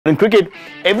In cricket,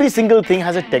 every single thing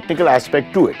has a technical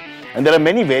aspect to it. And there are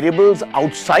many variables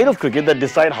outside of cricket that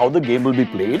decide how the game will be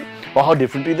played or how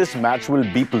differently this match will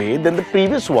be played than the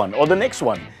previous one or the next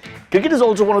one. Cricket is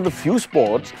also one of the few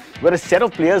sports where a set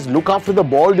of players look after the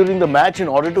ball during the match in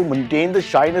order to maintain the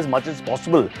shine as much as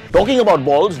possible. Talking about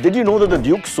balls, did you know that the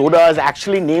Duke soda is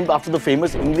actually named after the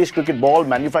famous English cricket ball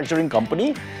manufacturing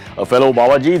company? A fellow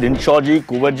Babaji Dinshawji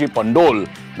Kuvarji Pandol,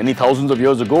 many thousands of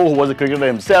years ago, who was a cricketer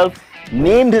himself,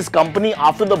 named his company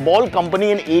after the ball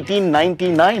company in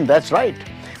 1899. That's right.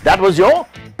 That was your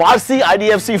Parsi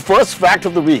IDFC first fact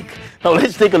of the week. Now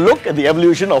let's take a look at the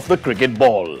evolution of the cricket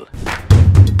ball.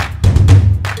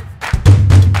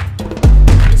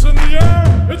 It's in the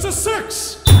air. It's a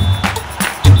six.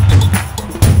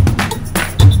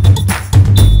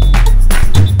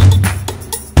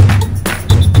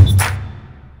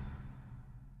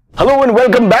 Hello and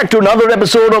welcome back to another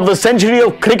episode of the Century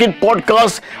of Cricket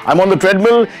podcast. I'm on the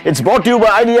treadmill. It's brought to you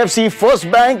by IDFC First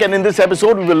Bank, and in this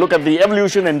episode we will look at the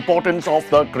evolution and importance of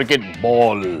the cricket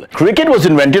ball. Cricket was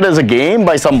invented as a game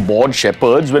by some bored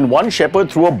shepherds when one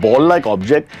shepherd threw a ball-like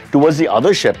object towards the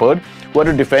other shepherd who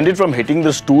had to defend it from hitting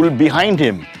the stool behind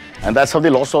him. And that's how they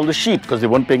lost all the sheep, because they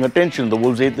weren't paying attention. The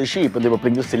wolves ate the sheep and they were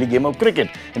playing the silly game of cricket.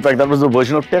 In fact, that was the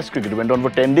version of Test cricket. It went on for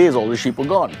 10 days, all the sheep were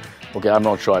gone. Okay, I'm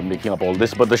not sure I'm making up all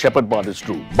this, but the shepherd part is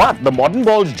true. But the modern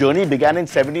ball's journey began in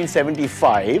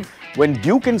 1775 when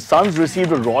Duke and Sons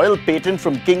received a royal patent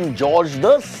from King George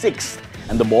VI.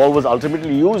 And the ball was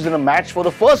ultimately used in a match for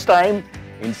the first time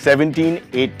in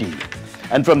 1780.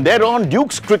 And from there on,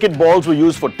 Duke's cricket balls were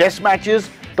used for test matches,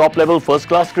 top-level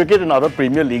first-class cricket and other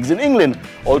Premier Leagues in England.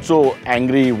 Also,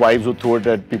 angry wives would throw it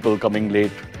at people coming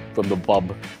late from the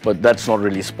pub, but that's not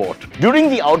really sport. During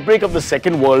the outbreak of the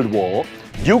Second World War,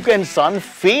 Duke and Son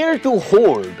failed to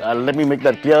hold, let me make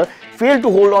that clear, failed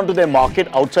to hold on to their market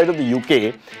outside of the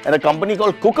UK, and a company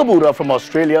called Kookaburra from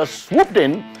Australia swooped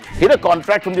in, hit a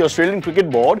contract from the Australian Cricket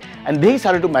Board, and they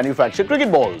started to manufacture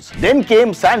cricket balls. Then came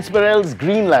Sansparell's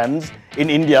Greenlands in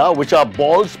India, which are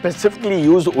balls specifically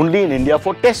used only in India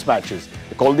for test matches.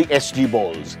 They're called the SG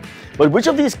balls. But which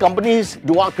of these companies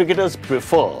do our cricketers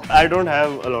prefer? I don't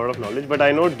have a lot of knowledge, but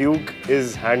I know Duke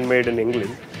is handmade in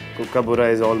England. Kookaburra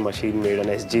is all machine made and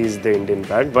SG is the Indian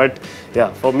brand. But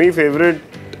yeah, for me, favorite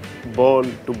ball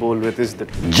to bowl with is the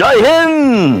Jai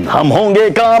Hind! Hum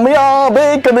honge kamyab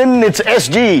ek din, it's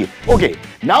SG. Okay,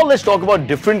 now let's talk about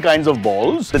different kinds of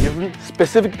balls, the different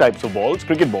specific types of balls,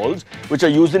 cricket balls, which are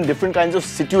used in different kinds of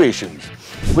situations.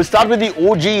 We'll start with the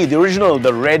OG, the original,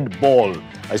 the red ball.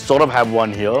 I sort of have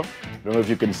one here. I don't know if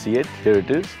you can see it. Here it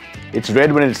is. It's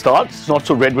red when it starts, it's not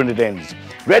so red when it ends.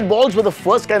 Red balls were the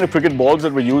first kind of cricket balls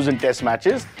that were used in test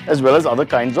matches as well as other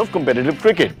kinds of competitive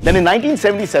cricket. Then in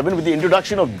 1977, with the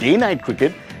introduction of day-night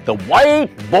cricket, the white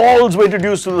balls were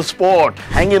introduced to the sport.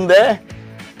 Hang in there.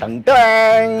 Tang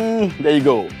tang. There you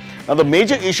go. Now the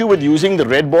major issue with using the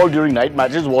red ball during night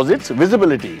matches was its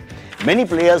visibility. Many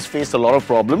players faced a lot of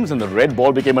problems and the red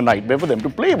ball became a nightmare for them to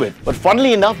play with. But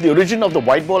funnily enough, the origin of the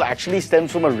white ball actually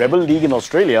stems from a rebel league in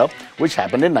Australia, which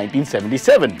happened in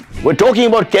 1977. We're talking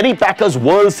about Kerry Packer's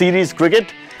World Series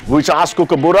cricket, which asked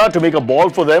Kookaburra to make a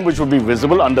ball for them which would be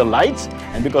visible under lights.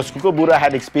 And because Kookaburra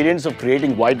had experience of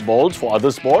creating white balls for other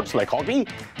sports like hockey,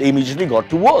 they immediately got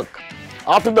to work.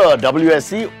 After the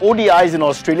WSC, ODIs in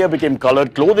Australia became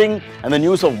coloured clothing and the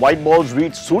news of white balls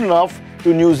reached soon enough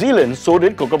to New Zealand, so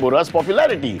did Kookaburra's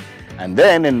popularity. And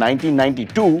then in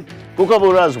 1992,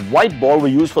 Kookaburra's white ball were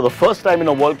used for the first time in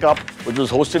a World Cup which was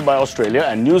hosted by Australia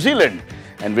and New Zealand,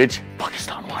 and which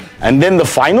Pakistan won. And then the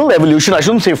final evolution, I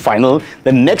shouldn't say final,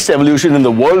 the next evolution in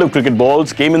the world of cricket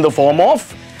balls came in the form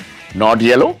of not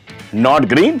yellow, not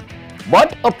green,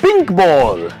 but a pink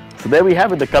ball. So there we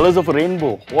have it, the colours of a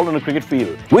rainbow, all on a cricket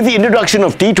field. With the introduction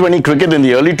of T20 cricket in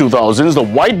the early 2000s, the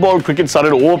white ball cricket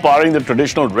started overpowering the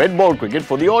traditional red ball cricket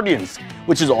for the audience.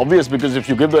 Which is obvious because if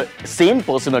you give the same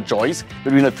person a choice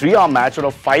between a 3-hour match or a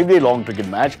 5-day long cricket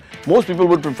match, most people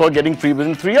would prefer getting free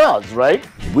within 3 hours, right?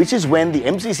 Which is when the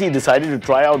MCC decided to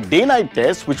try out day-night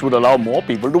tests which would allow more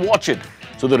people to watch it.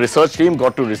 So the research team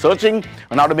got to researching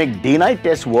on how to make day-night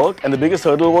tests work, and the biggest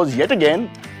hurdle was yet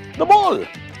again the ball.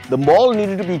 The ball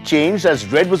needed to be changed as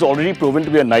red was already proven to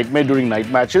be a nightmare during night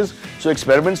matches, so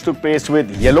experiments took place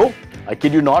with yellow, I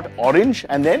kid you not, orange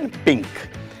and then pink.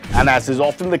 And as is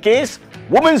often the case,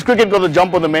 women's cricket got the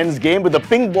jump on the men's game with the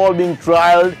pink ball being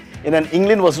trialled in an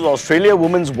England versus Australia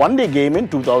women's one-day game in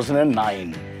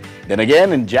 2009. Then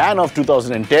again in Jan of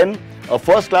 2010, a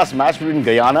first-class match between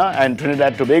Guyana and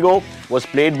Trinidad and Tobago was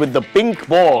played with the pink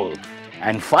ball.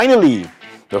 And finally,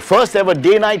 The first ever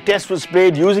day-night test was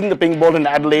played using the pink ball in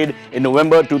Adelaide in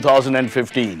November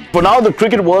 2015. For now, the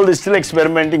cricket world is still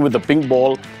experimenting with the pink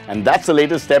ball, and that's the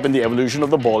latest step in the evolution of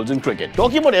the balls in cricket.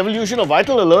 Talking about evolution, a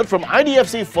vital alert from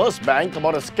IDFC First Bank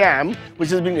about a scam which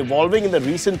has been evolving in the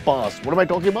recent past. What am I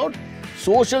talking about?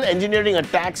 Social engineering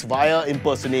attacks via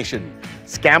impersonation.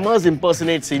 Scammers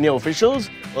impersonate senior officials,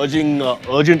 urging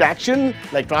urgent action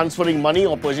like transferring money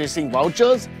or purchasing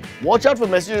vouchers. Watch out for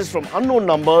messages from unknown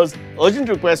numbers, urgent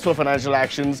requests for financial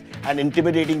actions, and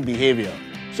intimidating behavior.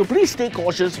 So please stay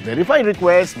cautious, verify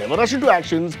requests, never rush into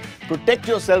actions, protect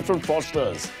yourself from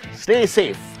fraudsters. Stay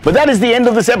safe. But that is the end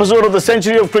of this episode of the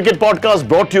Century of Cricket podcast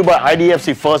brought to you by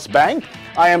IDFC First Bank.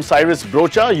 I am Cyrus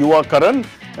Broacha, you are Karan.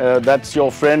 That's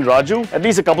your friend Raju. At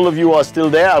least a couple of you are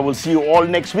still there. I will see you all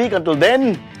next week. Until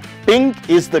then, pink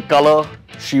is the color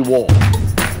she wore.